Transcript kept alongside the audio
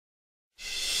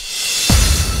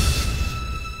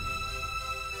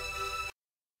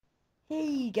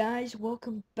Hey guys,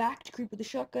 welcome back to Creep with the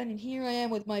Shotgun, and here I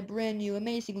am with my brand new,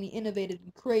 amazingly innovative,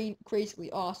 and crazily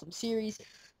awesome series.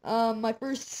 I'm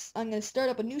gonna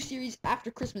start up a new series after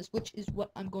Christmas, which is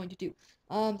what I'm going to do.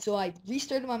 So I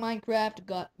restarted my Minecraft,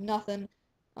 got nothing.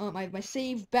 I have my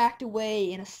save backed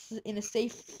away in a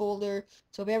safe folder,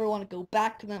 so if I ever want to go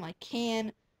back to them, I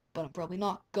can, but I'm probably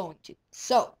not going to.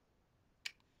 So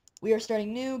we are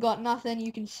starting new, got nothing.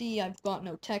 You can see I've got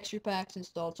no texture packs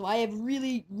installed, so I have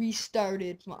really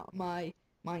restarted my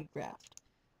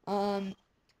Minecraft.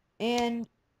 And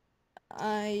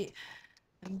I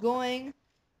am going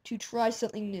to try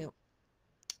something new.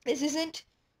 This isn't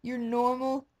your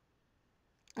normal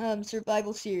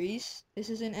survival series.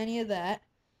 This isn't any of that.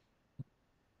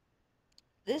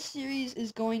 This series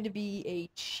is going to be a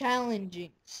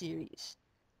challenging series.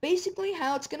 Basically,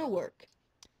 how it's going to work.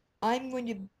 I'm going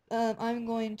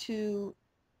to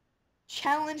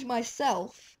challenge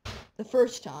myself the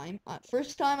first time. I'm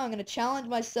going to challenge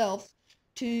myself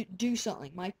to do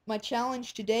something. My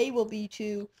challenge today will be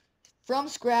to, from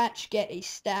scratch, get a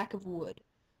stack of wood.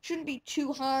 Shouldn't be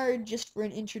too hard, just for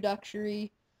an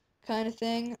introductory kind of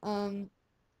thing. Oh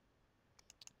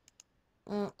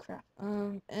crap.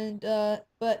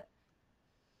 But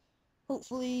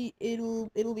hopefully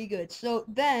it'll be good. So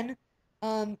then,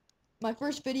 my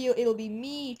first video, it'll be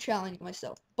me challenging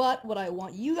myself. But what I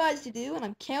want you guys to do, and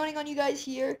I'm counting on you guys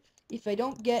here, if I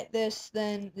don't get this,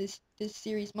 then this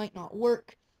series might not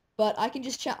work. But I can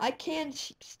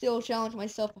still challenge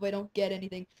myself if I don't get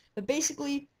anything. But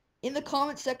basically, in the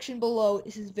comment section below,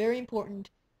 this is very important,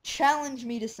 challenge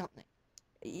me to something.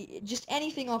 Just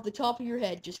anything off the top of your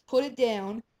head, just put it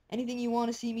down, anything you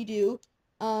want to see me do.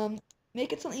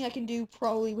 Make it something I can do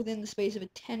probably within the space of a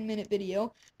 10-minute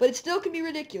video, but it still can be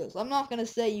ridiculous. I'm not gonna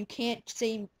say you can't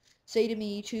say to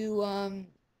me to I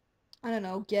don't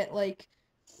know, get like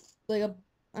a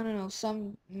I don't know,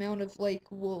 some amount of like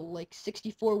wool, like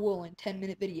 64 wool in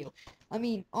 10-minute video. I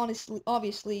mean, honestly,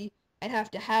 obviously, I'd have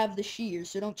to have the shears,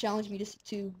 so don't challenge me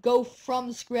to go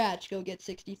from scratch, go get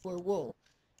 64 wool.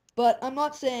 But I'm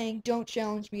not saying don't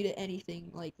challenge me to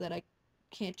anything like that I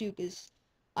can't do, because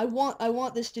I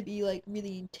want this to be like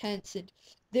really intense, and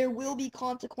there will be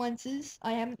consequences.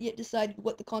 I haven't yet decided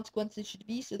what the consequences should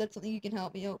be, so that's something you can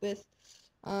help me out with.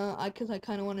 Because I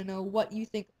kind of want to know what you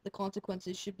think the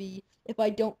consequences should be if I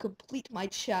don't complete my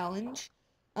challenge.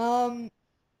 And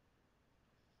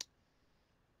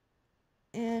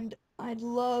I'd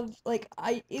love, like,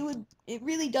 it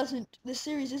really doesn't, this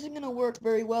series isn't gonna work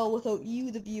very well without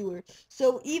you, the viewer.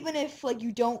 So even if, like,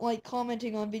 you don't like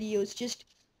commenting on videos, just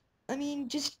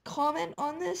comment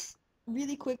on this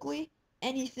really quickly.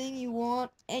 Anything you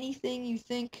want, anything you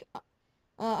think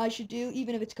I should do,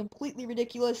 even if it's completely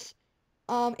ridiculous.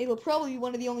 It'll probably be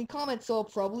one of the only comments, so I'll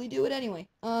probably do it anyway.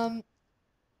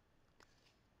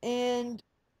 And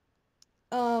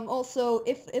also,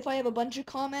 if I have a bunch of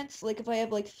comments, like if I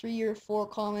have like 3 or 4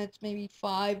 comments, maybe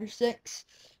 5 or 6,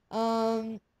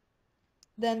 then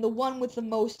the one with the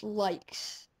most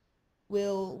likes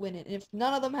will win it. And if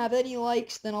none of them have any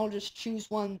likes, then I'll just choose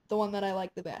the one that I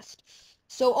like the best.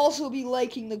 So also be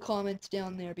liking the comments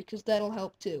down there, because that'll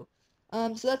help too.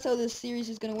 So that's how this series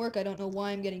is gonna work. I don't know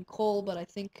why I'm getting coal, but I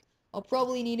think I'll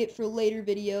probably need it for later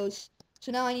videos.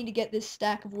 So now I need to get this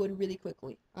stack of wood really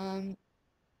quickly. So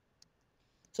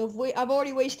I've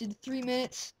already wasted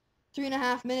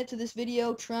 3.5 minutes of this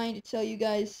video trying to tell you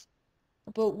guys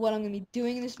about what I'm going to be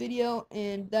doing in this video,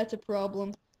 and that's a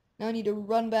problem. Now I need to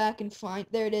run back and find,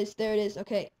 there it is,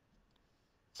 okay.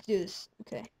 Let's do this,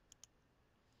 okay.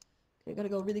 Okay, gotta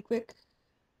go really quick.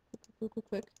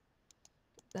 Quick.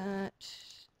 That.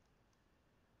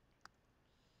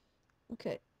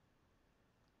 Okay.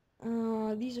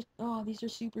 These are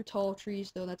super tall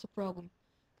trees, though, that's a problem.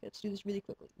 Okay, let's do this really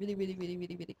quickly. Really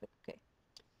quick, okay.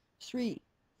 3,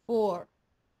 4,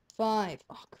 5,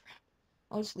 oh crap.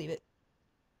 I'll just leave it.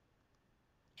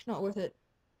 It's not worth it.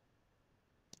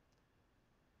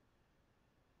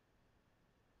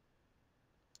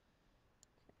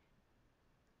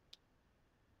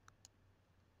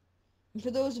 And for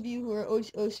those of you who are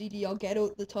OCD, I'll get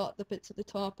out the bits at the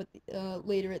top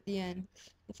later at the end,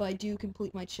 if I do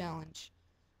complete my challenge.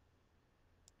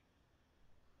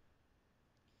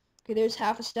 Okay, there's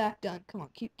half a stack done. Come on,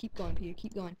 keep going, Peter,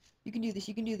 keep going. You can do this,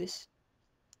 you can do this.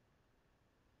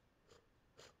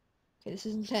 Okay, this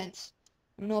is intense.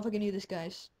 I don't know if I can do this,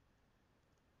 guys.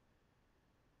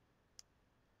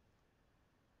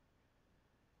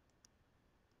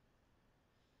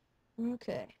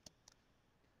 Okay.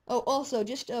 Oh, also,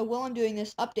 just while I'm doing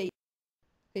this, update.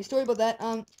 Okay, story about that.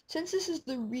 Since this is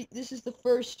the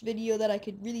first video that I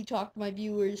could really talk to my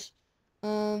viewers,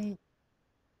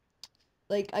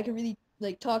 like I could really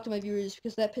like talk to my viewers,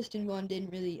 because that Piston one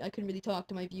I couldn't really talk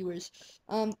to my viewers.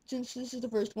 Since this is the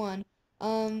first one,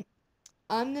 I'm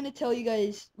gonna tell you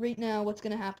guys right now what's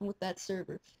gonna happen with that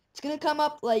server. It's gonna come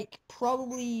up like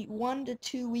probably 1 to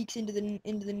 2 weeks into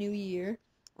the new year.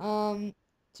 So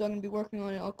I'm gonna be working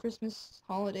on it all Christmas,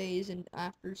 holidays, and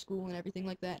after school and everything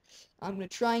like that. I'm gonna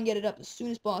try and get it up as soon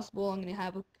as possible. I'm gonna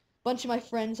have a bunch of my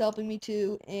friends helping me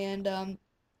too, and I'm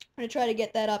gonna try to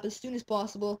get that up as soon as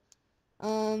possible.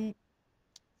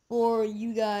 For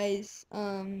you guys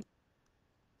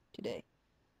today.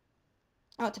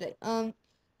 Not today.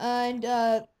 And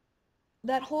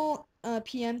that whole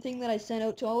PM thing that I sent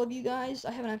out to all of you guys,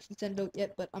 I haven't actually sent it out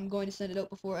yet, but I'm going to send it out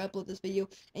before I upload this video.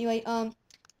 Anyway,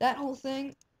 that whole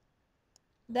thing,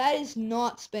 that is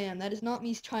not spam. That is not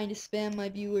me trying to spam my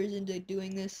viewers into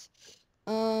doing this.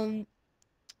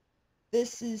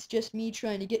 This is just me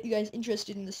trying to get you guys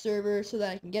interested in the server so that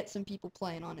I can get some people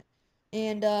playing on it.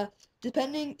 And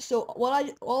so all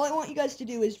I want you guys to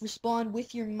do is respond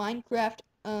with your Minecraft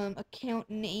account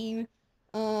name,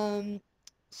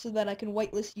 so that I can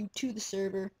whitelist you to the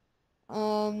server.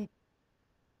 Because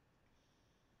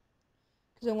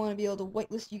I want to be able to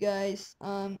whitelist you guys.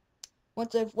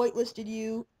 Once I've whitelisted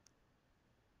you,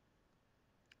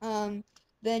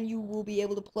 then you will be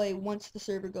able to play once the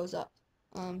server goes up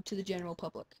to the general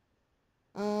public.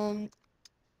 So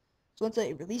once I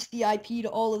release the IP to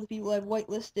all of the people I've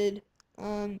whitelisted,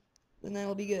 then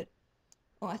that'll be good.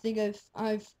 Oh, I think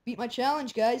I've beat my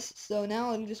challenge, guys. So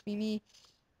now it'll just be me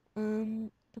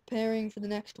preparing for the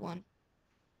next one,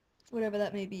 whatever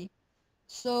that may be.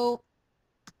 So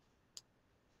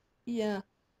yeah,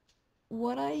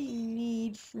 what I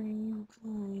need from you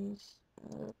guys.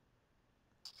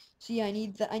 So yeah, I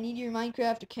need your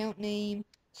Minecraft account name,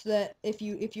 so that if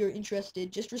you're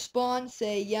interested, just respond,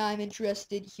 say yeah, I'm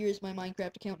interested. Here's my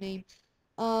Minecraft account name.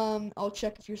 I'll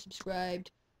check if you're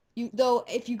subscribed.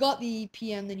 If you got the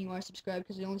PM, then you are subscribed,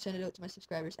 because I only send it out to my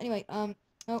subscribers. Anyway, shut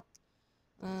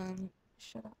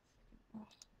up. Oh,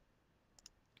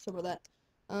 sorry about that.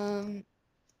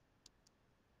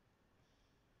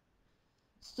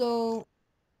 So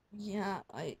yeah,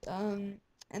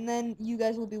 and then you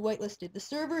guys will be whitelisted. The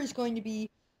server is going to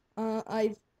be,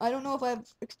 I don't know if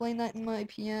I've explained that in my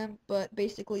PM, but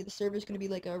basically the server is going to be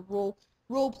like a role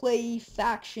play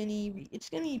faction-y. It's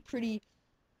going to be pretty.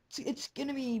 It's going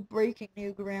to be breaking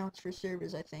new grounds for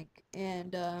servers, I think,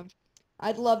 and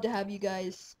I'd love to have you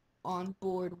guys on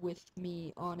board with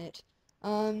me on it.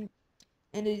 And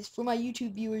it is for my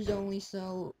YouTube viewers only,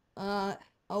 so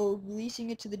I'll be releasing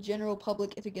it to the general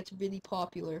public if it gets really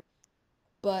popular,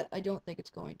 but I don't think it's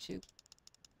going to,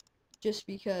 just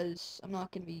because I'm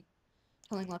not going to be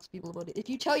telling lots of people about it. If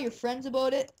you tell your friends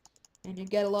about it, and you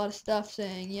get a lot of stuff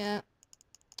saying, yeah,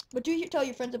 but do you tell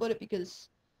your friends about it, because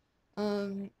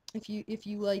if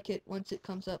you like it once it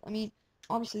comes up. I mean,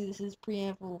 obviously this is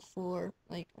preamble for,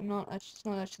 like, it's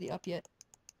not actually up yet.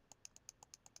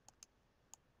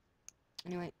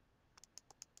 Anyway,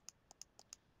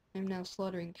 I'm now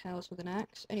slaughtering cows with an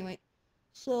axe. Anyway,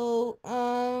 so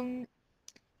I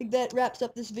think that wraps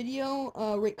up this video.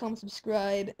 Rate, comment,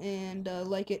 subscribe, and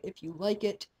like it if you like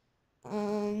it.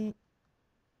 And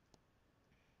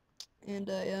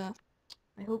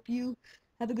I hope you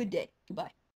have a good day. Goodbye.